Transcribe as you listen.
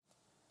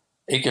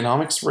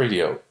Economics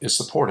Radio is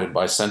supported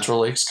by Central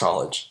Lakes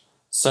College,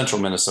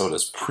 Central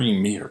Minnesota's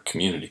premier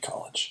community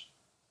college.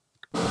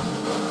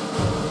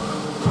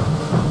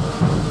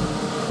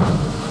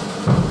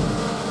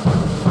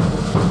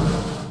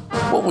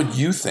 What would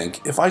you think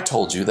if I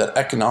told you that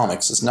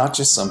economics is not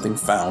just something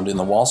found in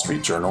the Wall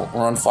Street Journal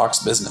or on Fox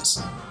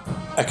Business?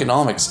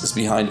 Economics is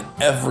behind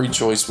every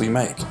choice we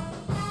make.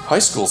 High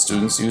school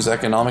students use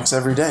economics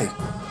every day,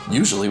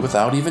 usually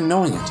without even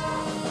knowing it.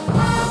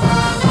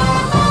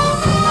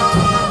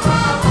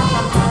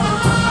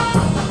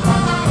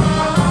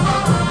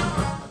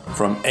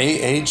 From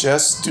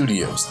AHS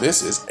Studios,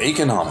 this is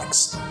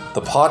Economics,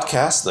 the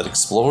podcast that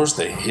explores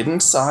the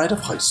hidden side of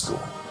high school.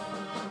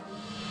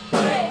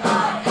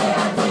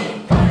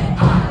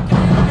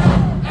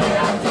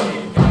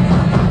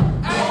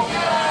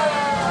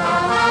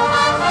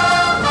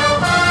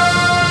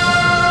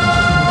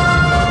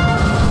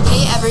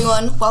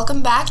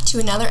 Welcome back to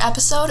another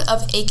episode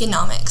of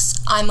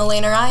Economics. I'm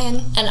Elena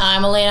Ryan. And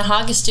I'm Elena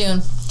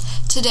Hoggestoon.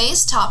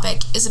 Today's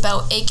topic is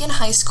about Aiken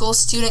High School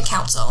Student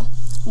Council,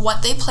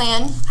 what they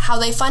plan, how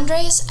they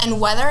fundraise, and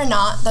whether or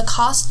not the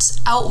costs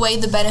outweigh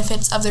the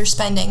benefits of their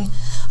spending.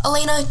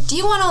 Elena, do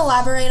you want to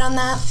elaborate on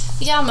that?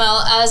 Yeah, Mel,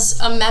 as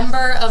a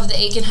member of the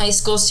Aiken High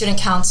School Student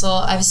Council,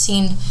 I've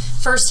seen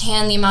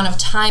firsthand the amount of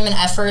time and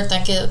effort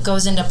that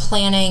goes into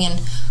planning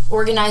and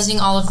organizing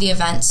all of the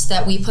events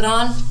that we put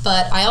on,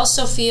 but I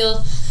also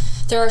feel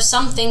there are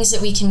some things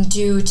that we can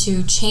do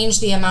to change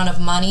the amount of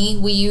money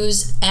we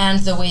use and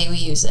the way we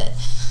use it.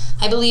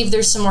 I believe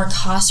there's some more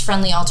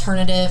cost-friendly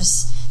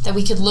alternatives that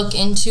we could look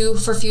into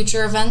for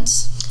future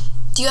events.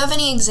 Do you have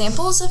any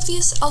examples of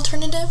these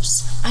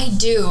alternatives? I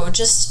do.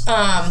 Just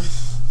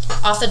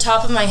off the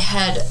top of my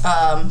head,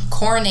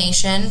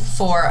 Coronation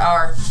for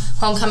our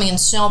homecoming and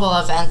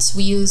snowball events,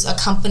 we use a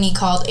company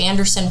called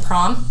Anderson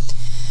Prom.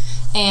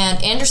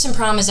 And Anderson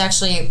Prom is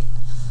actually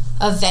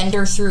a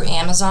vendor through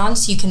Amazon,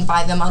 so you can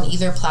buy them on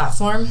either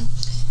platform.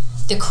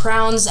 The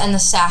crowns and the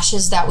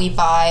sashes that we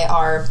buy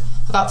are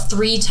about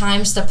 3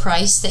 times the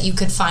price that you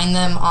could find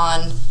them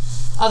on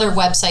other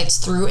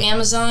websites through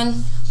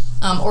Amazon.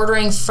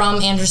 Ordering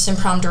from Anderson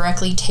Prom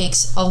directly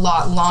takes a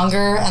lot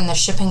longer, and the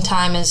shipping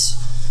time is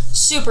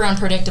super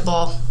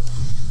unpredictable.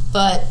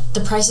 But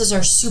the prices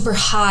are super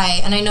high,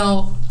 and I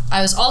know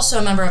I was also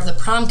a member of the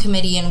prom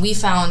committee, and we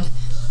found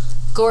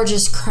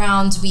gorgeous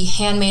crowns. We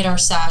handmade our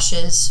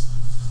sashes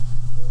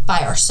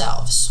by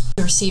ourselves.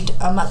 We received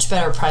a much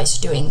better price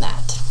doing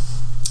that.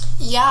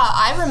 Yeah,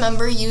 I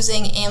remember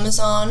using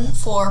Amazon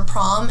for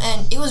prom,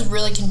 and it was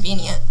really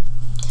convenient.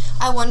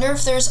 I wonder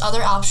if there's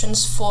other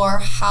options for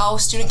how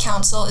student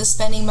council is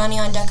spending money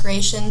on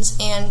decorations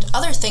and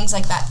other things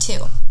like that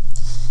too.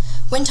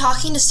 When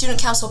talking to student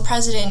council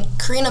president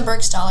Karina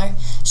Bergstaller,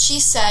 she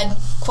said,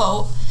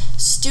 quote,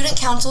 "Student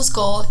council's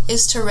goal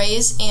is to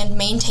raise and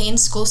maintain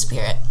school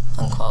spirit,"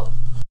 unquote.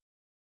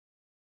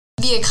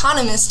 The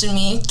economist in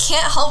me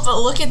can't help but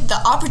look at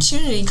the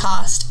opportunity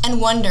cost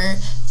and wonder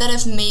that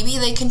if maybe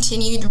they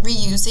continued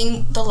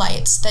reusing the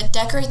lights that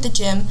decorate the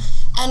gym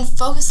and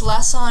focus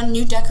less on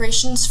new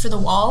decorations for the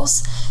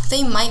walls,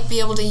 they might be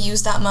able to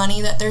use that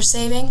money that they're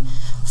saving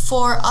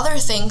for other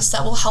things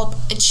that will help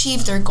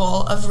achieve their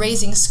goal of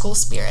raising school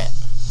spirit.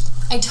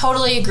 I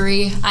totally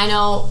agree. I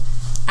know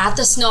at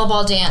the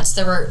snowball dance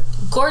there were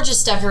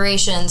gorgeous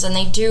decorations and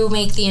they do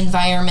make the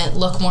environment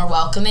look more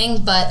welcoming,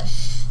 but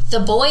the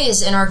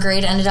boys in our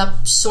grade ended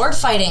up sword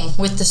fighting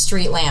with the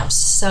street lamps.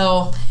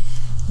 So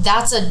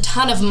that's a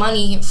ton of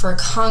money for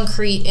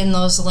concrete in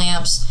those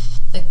lamps,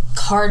 the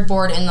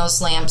cardboard in those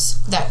lamps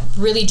that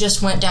really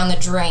just went down the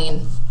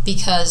drain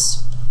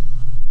because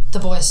the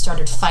boys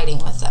started fighting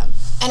with them.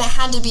 And it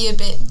had to be a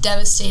bit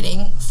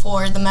devastating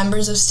for the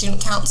members of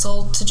student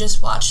council to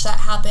just watch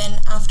that happen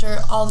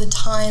after all the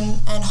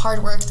time and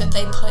hard work that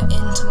they put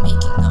into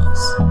making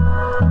those.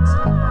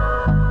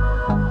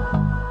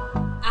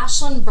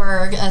 Ashlyn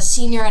Berg, a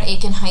senior at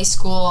Aiken High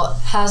School,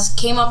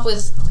 came up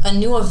with a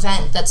new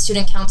event that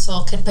student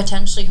council could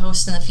potentially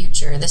host in the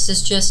future. This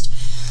is just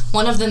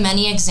one of the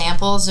many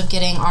examples of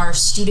getting our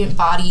student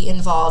body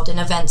involved in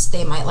events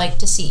they might like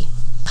to see.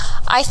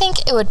 I think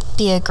it would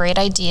be a great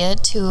idea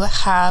to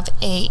have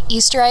a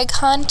Easter egg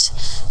hunt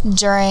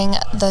during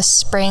the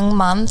spring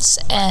months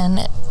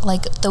and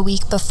like the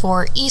week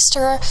before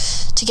Easter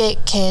to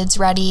get kids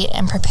ready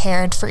and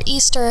prepared for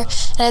Easter.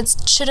 And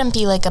it shouldn't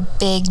be like a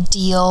big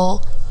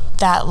deal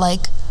that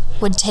like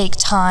would take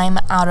time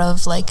out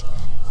of like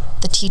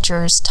the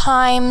teachers'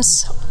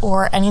 times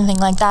or anything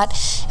like that.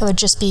 It would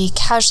just be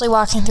casually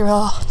walking through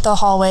the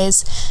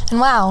hallways and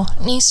wow,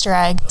 an Easter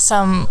egg,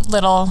 some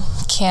little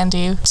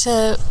candy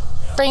to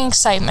bring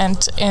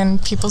excitement in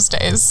people's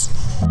days.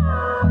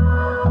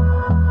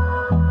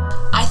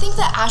 I think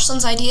that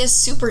Ashlyn's idea is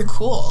super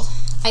cool.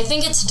 I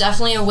think it's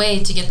definitely a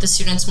way to get the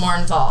students more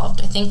involved.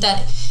 I think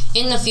that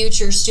in the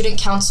future, student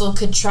council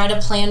could try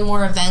to plan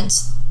more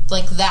events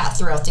like that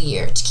throughout the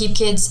year to keep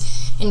kids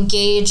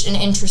engaged and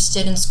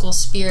interested in school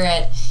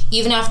spirit,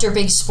 even after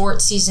big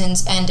sports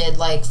seasons ended,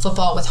 like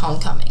football with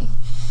homecoming.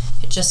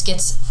 just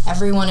gets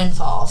everyone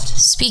involved.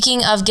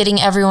 Speaking of getting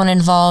everyone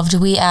involved,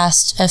 we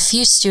asked a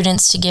few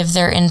students to give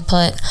their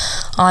input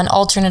on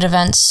alternate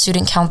events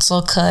student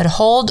council could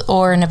hold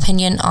or an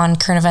opinion on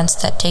current events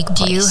that take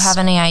place. Do you have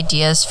any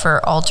ideas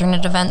for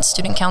alternate events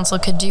student council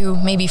could do,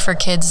 maybe for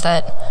kids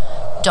that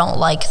don't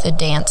like the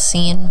dance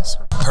scene?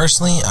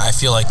 Personally, I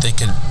feel like they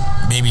could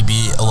maybe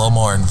be a little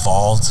more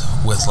involved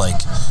with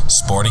like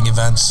sporting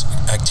events,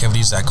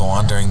 activities that go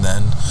on during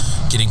then,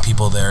 getting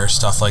people there,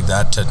 stuff like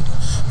that, to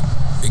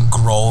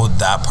grow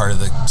that part of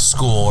the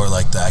school or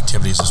like the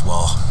activities as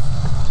well.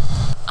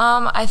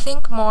 I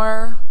think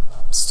more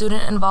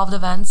student involved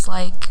events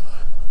like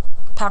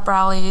pep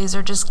rallies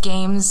or just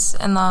games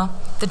in the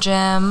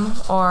gym,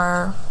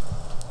 or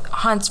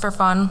hunts for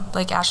fun,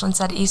 like Ashlyn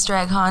said, Easter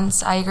egg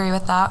hunts. I agree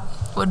with that.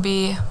 Would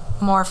be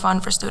more fun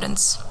for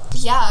students.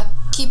 Yeah,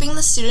 keeping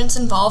the students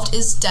involved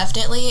is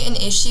definitely an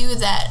issue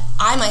that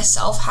I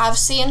myself have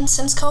seen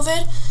since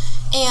COVID.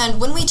 And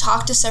when we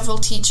talked to several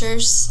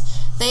teachers,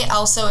 they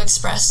also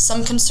expressed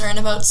some concern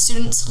about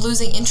students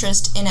losing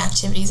interest in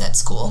activities at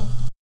school.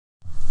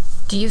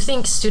 Do you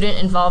think student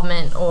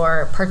involvement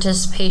or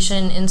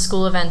participation in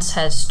school events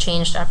has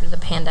changed after the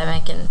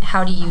pandemic, and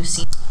how do you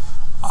see?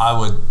 I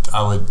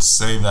would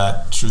say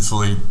that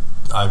truthfully,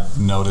 I've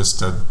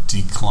noticed a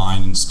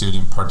decline in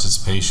student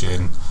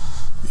participation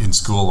in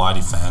school-wide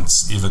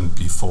events even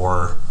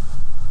before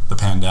the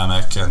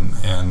pandemic and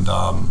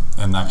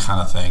that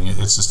kind of thing.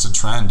 It's just a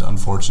trend,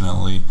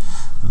 unfortunately,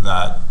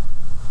 that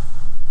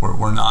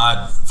we're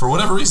not, for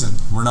whatever reason,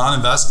 we're not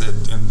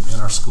invested in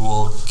our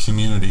school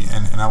community.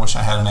 And I wish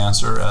I had an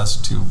answer as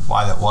to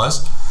why that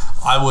was.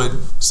 I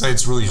would say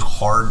it's really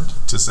hard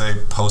to say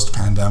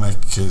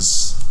post-pandemic,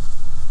 because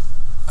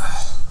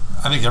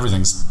I think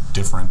everything's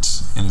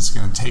different and it's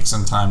going to take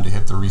some time to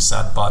hit the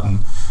reset button.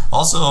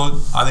 Also,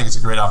 I think it's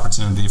a great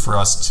opportunity for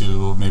us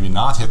to maybe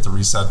not hit the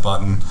reset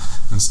button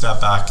and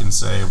step back and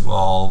say,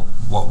 well,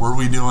 what were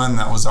we doing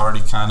that was already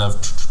kind of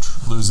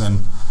losing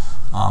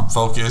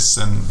focus,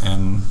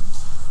 and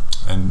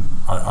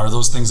are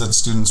those things that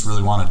students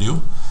really want to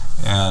do?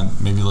 And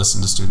maybe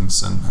listen to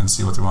students and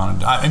see what they want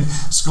to do. And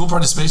school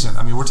participation,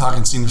 I mean, we're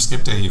talking senior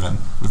skip day even.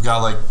 We've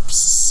got like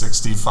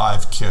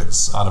 65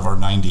 kids out of our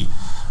 90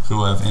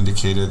 who have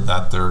indicated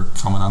that they're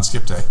coming on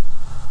skip day.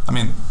 I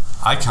mean,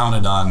 I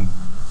counted on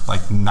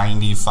like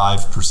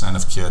 95%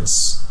 of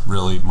kids,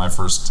 really, my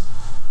first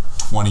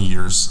 20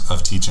 years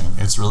of teaching.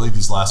 It's really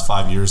these last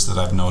 5 years that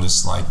I've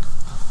noticed, like,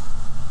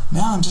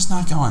 no, I'm just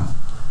not going.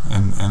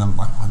 And I'm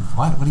like,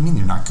 what do you mean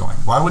you're not going?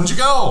 Why wouldn't you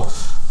go?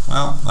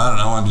 Well, I don't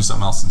know, I want to do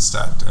something else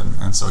instead.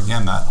 And so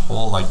again, that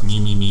whole like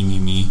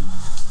me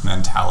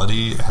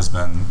mentality has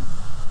been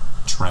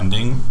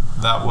trending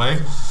that way.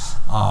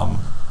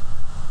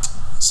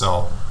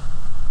 So,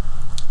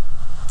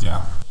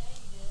 yeah.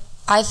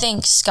 I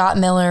think Scott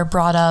Miller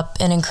brought up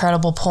an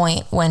incredible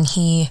point when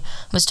he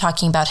was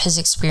talking about his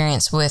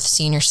experience with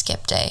senior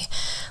skip day,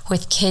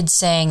 with kids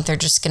saying they're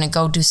just going to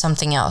go do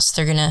something else.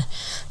 They're going to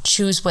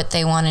choose what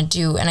they want to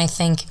do. And I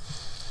think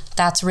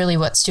that's really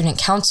what student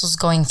council's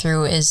going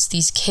through, is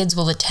these kids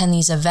will attend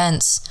these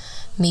events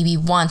maybe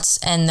once,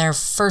 and their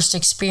first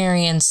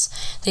experience,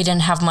 they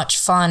didn't have much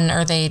fun,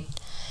 or they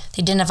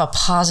didn't have a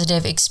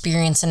positive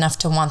experience enough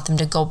to want them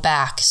to go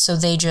back. So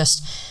they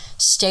just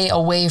stay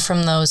away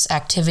from those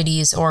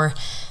activities, or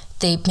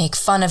they make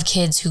fun of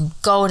kids who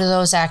go to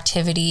those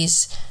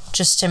activities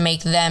just to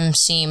make them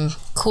seem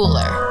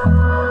cooler.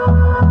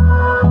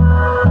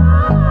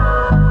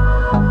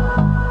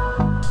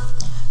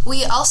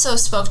 We also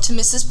spoke to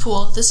Mrs.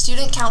 Poole, the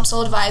student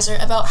council advisor,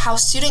 about how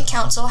student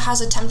council has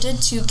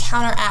attempted to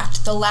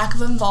counteract the lack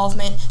of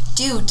involvement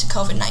due to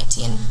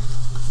COVID-19.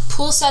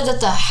 Poole said that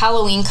the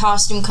Halloween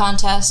costume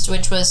contest,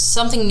 which was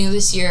something new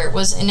this year,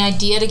 was an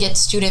idea to get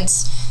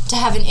students to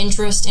have an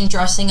interest in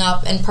dressing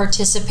up and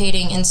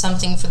participating in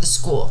something for the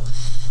school.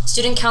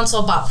 Student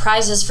council bought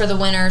prizes for the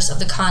winners of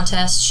the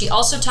contest. She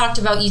also talked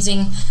about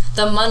using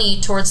the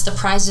money towards the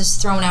prizes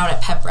thrown out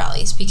at pep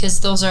rallies, because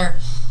those are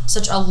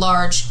such a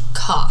large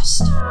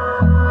cost.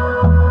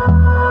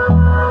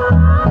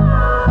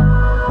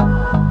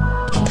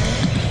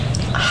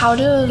 How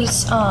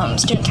does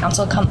student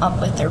council come up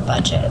with their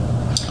budget?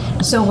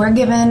 So we're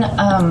given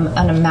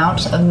an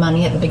amount of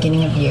money at the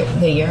beginning of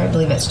the year. I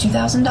believe it's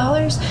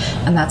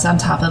 $2,000, and that's on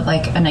top of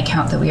like an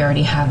account that we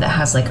already have that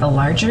has like a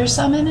larger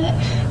sum in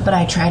it. But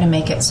I try to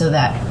make it so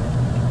that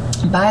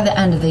by the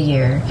end of the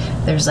year,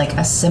 there's like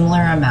a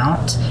similar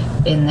amount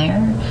in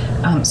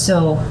there.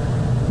 So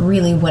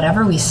really,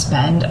 whatever we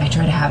spend, I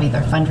try to have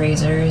either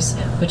fundraisers,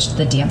 which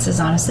the dances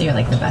honestly are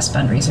like the best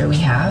fundraiser we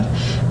have,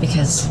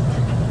 because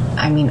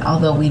I mean,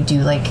 although we do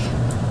like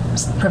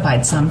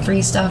provide some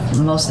free stuff,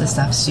 most of the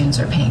stuff students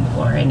are paying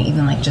for, and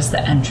even like just the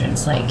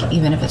entrance, like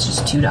even if it's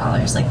just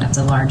 $2, like that's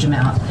a large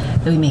amount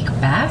that we make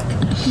back.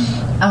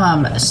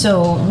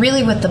 So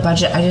really with the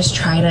budget, I just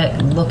try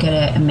to look at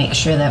it and make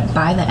sure that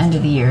by the end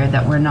of the year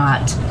that we're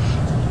not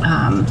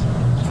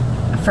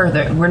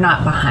we're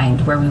not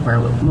behind where we were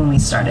when we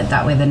started.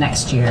 That way the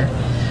next year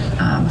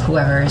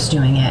whoever is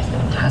doing it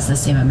has the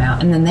same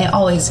amount. And then they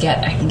always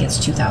get, I think it's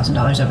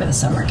 $2,000 over the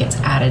summer gets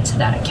added to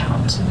that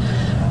account.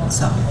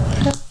 So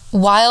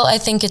while I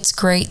think it's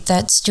great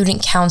that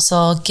student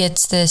council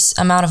gets this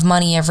amount of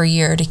money every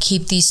year to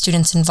keep these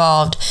students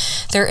involved,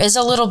 there is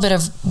a little bit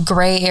of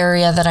gray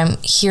area that I'm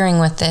hearing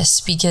with this,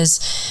 because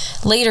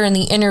later in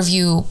the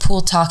interview,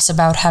 Poole talks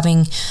about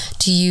having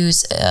to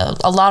use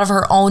a lot of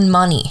her own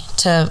money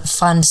to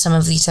fund some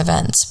of these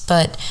events.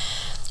 But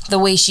the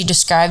way she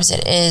describes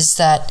it is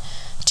that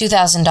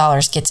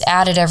 $2,000 gets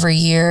added every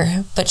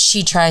year, but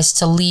she tries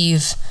to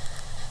leave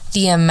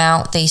the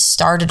amount they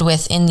started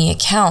with in the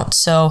account.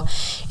 So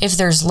if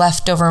there's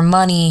leftover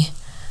money,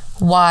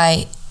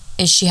 why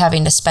is she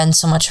having to spend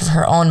so much of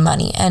her own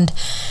money? And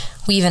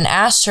we even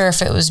asked her if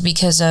it was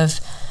because of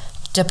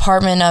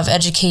Department of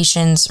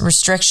Education's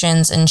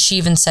restrictions, and she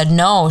even said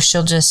no,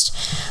 she'll just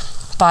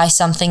buy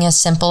something as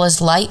simple as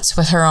lights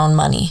with her own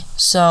money.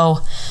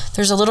 So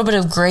there's a little bit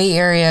of gray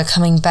area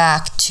coming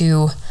back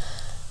to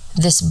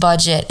this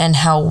budget and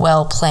how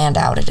well planned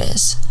out it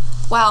is.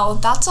 Wow,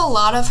 that's a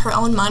lot of her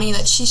own money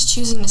that she's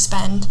choosing to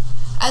spend.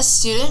 As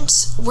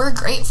students, we're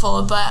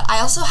grateful, but I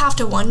also have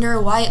to wonder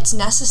why it's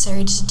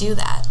necessary to do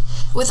that.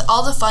 With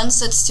all the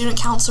funds that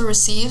Student Council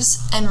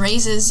receives and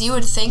raises, you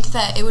would think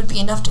that it would be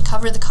enough to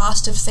cover the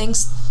cost of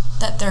things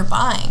that they're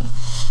buying.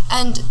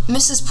 And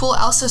Mrs. Poole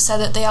also said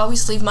that they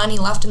always leave money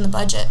left in the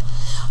budget.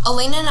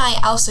 Elena and I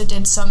also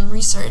did some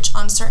research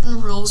on certain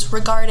rules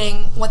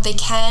regarding what they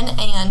can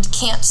and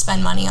can't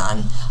spend money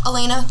on.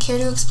 Elena, care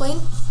to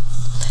explain?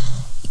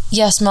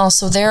 Yes, Mel.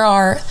 So there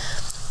are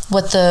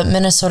what the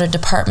Minnesota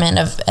Department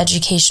of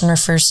Education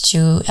refers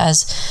to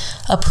as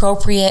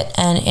appropriate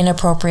and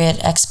inappropriate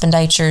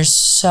expenditures.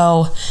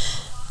 So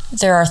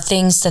there are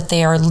things that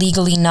they are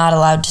legally not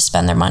allowed to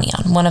spend their money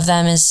on. One of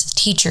them is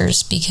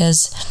teachers,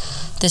 because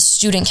the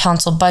student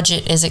council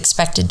budget is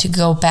expected to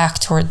go back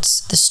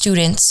towards the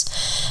students.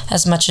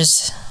 As much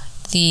as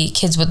the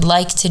kids would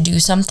like to do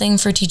something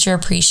for Teacher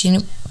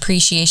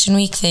Appreciation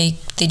Week, they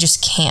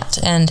just can't.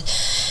 And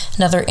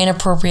another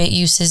inappropriate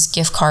use is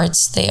gift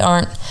cards. They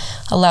aren't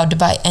allowed to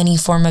buy any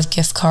form of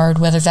gift card,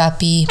 whether that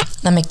be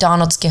a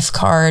McDonald's gift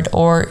card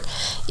or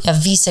a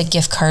Visa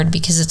gift card,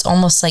 because it's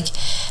almost like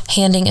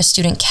handing a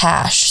student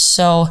cash.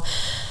 So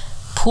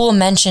Poole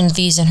mentioned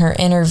these in her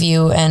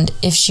interview, and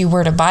if she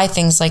were to buy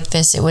things like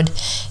this, it would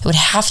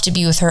have to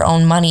be with her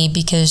own money,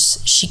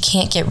 because she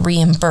can't get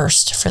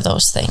reimbursed for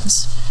those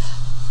things.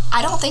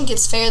 I don't think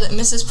it's fair that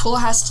Mrs. Poole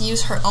has to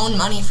use her own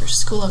money for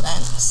school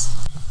events.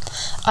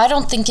 I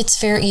don't think it's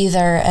fair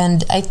either,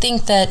 and I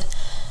think that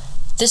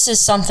this is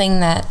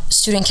something that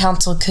Student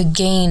Council could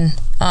gain.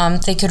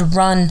 They could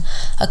run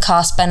a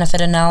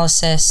cost-benefit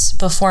analysis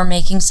before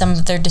making some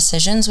of their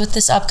decisions with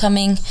this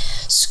upcoming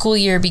school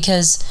year,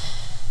 because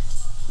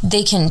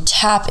they can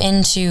tap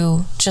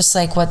into, just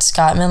like what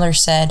Scott Miller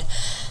said,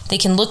 they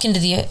can look into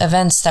the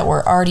events that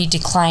were already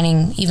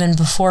declining even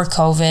before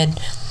COVID,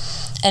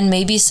 and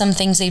maybe some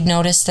things they've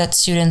noticed that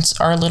students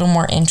are a little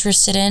more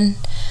interested in,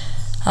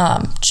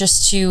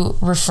 just to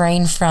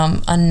refrain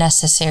from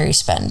unnecessary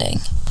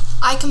spending.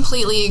 I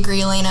completely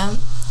agree, Elena.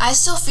 I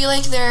still feel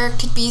like there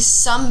could be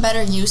some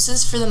better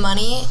uses for the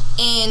money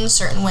in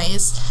certain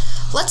ways.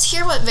 Let's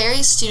hear what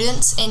various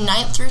students in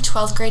 9th through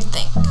 12th grade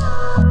think.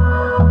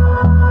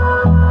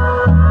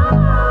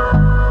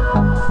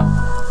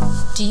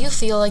 Do you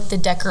feel like the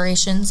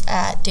decorations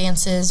at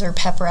dances or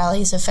pep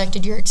rallies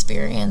affected your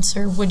experience,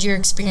 or would your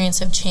experience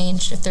have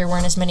changed if there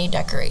weren't as many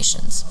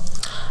decorations?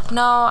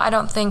 No, I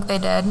don't think they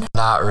did.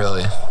 Not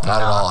really.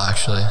 Not at all,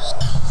 actually.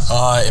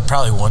 It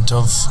probably wouldn't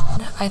have.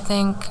 I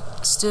think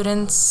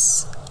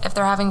students, if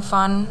they're having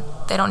fun,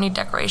 they don't need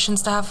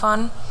decorations to have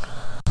fun.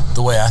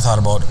 The way I thought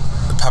about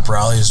the pep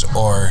rallies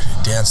or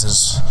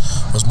dances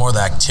was more the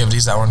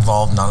activities that were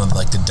involved, not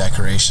like the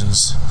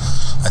decorations.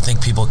 I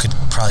think people could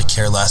probably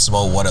care less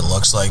about what it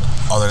looks like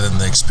other than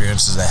the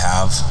experiences they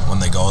have when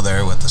they go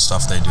there with the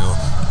stuff they do.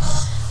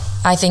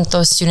 I think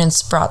those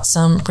students brought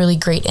some really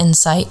great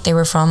insight. They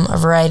were from a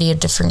variety of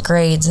different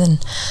grades,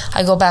 and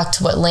I go back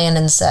to what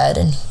Landon said,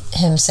 and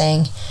him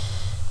saying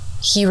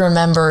he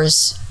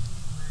remembers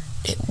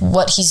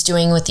what he's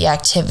doing with the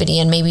activity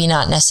and maybe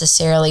not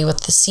necessarily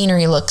what the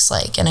scenery looks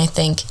like. And I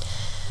think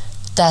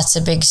that's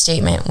a big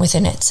statement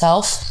within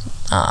itself.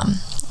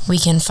 We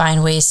can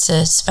find ways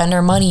to spend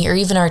our money or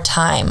even our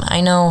time.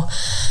 I know,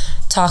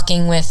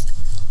 talking with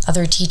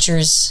other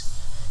teachers,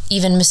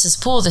 even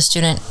Mrs. Poole,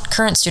 the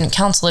current student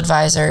council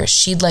advisor,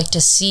 she'd like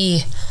to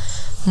see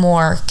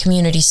more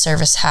community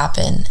service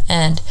happen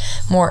and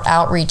more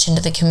outreach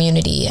into the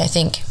community. I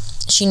think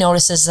she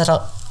notices that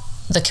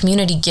the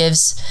community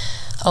gives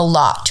a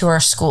lot to our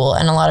school,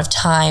 and a lot of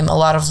time, a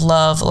lot of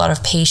love, a lot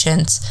of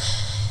patience.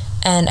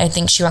 And I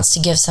think she wants to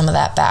give some of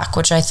that back,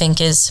 which I think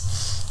is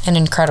an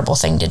incredible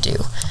thing to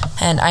do.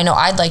 And I know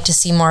I'd like to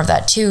see more of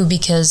that too,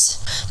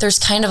 because there's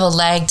kind of a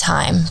lag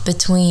time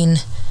between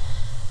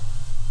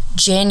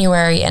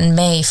January and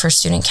May for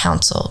student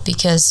council,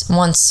 because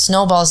once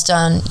snowball's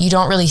done, you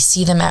don't really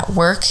see them at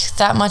work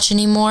that much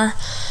anymore.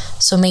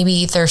 So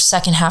maybe their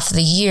second half of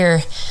the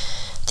year,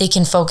 they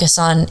can focus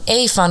on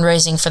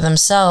fundraising for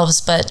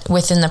themselves, but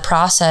within the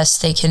process,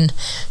 they can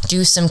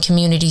do some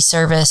community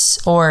service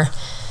or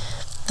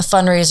the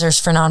fundraisers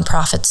for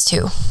nonprofits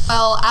too.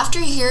 Well, after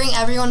hearing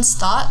everyone's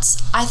thoughts,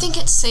 I think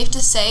it's safe to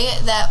say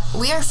that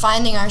we are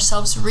finding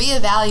ourselves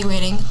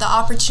reevaluating the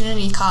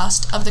opportunity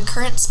cost of the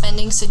current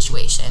spending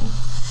situation.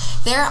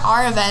 There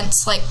are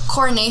events like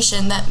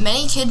coronation that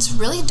many kids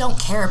really don't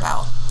care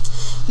about.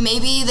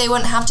 Maybe they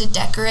wouldn't have to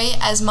decorate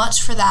as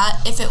much for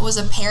that if it was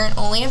a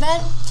parent-only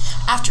event.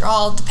 After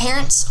all, the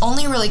parents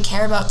only really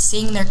care about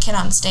seeing their kid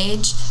on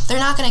stage. They're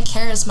not going to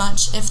care as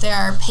much if there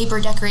are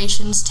paper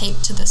decorations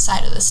taped to the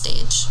side of the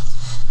stage.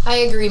 I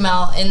agree,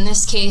 Mel. In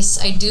this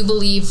case, I do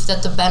believe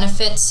that the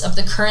benefits of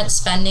the current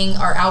spending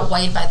are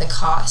outweighed by the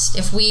cost.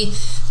 If we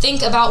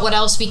think about what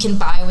else we can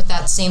buy with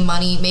that same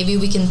money, maybe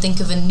we can think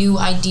of a new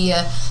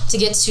idea to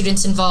get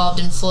students involved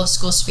and full of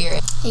school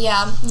spirit.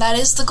 Yeah, that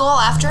is the goal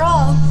after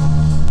all.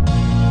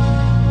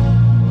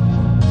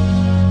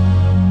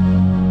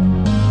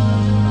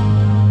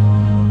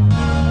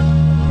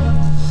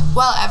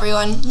 Well,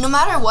 everyone, no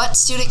matter what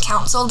student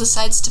council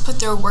decides to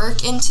put their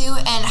work into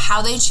and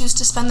how they choose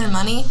to spend their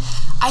money,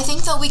 I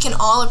think that we can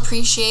all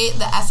appreciate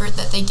the effort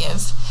that they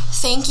give.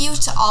 Thank you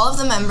to all of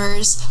the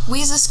members.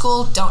 We as a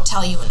school don't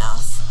tell you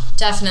enough.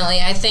 Definitely.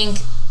 I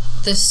think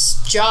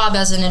this job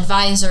as an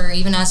advisor,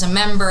 even as a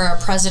member or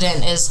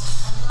president, is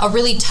a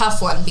really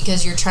tough one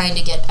because you're trying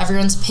to get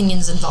everyone's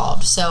opinions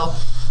involved. So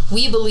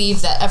we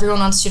believe that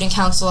everyone on student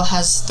council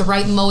has the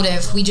right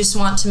motive. We just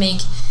want to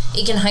make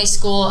Aiken High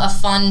School a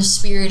fun,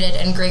 spirited,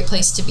 and great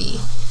place to be.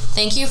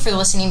 Thank you for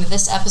listening to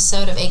this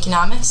episode of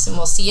Aiconomics, and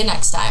we'll see you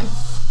next time.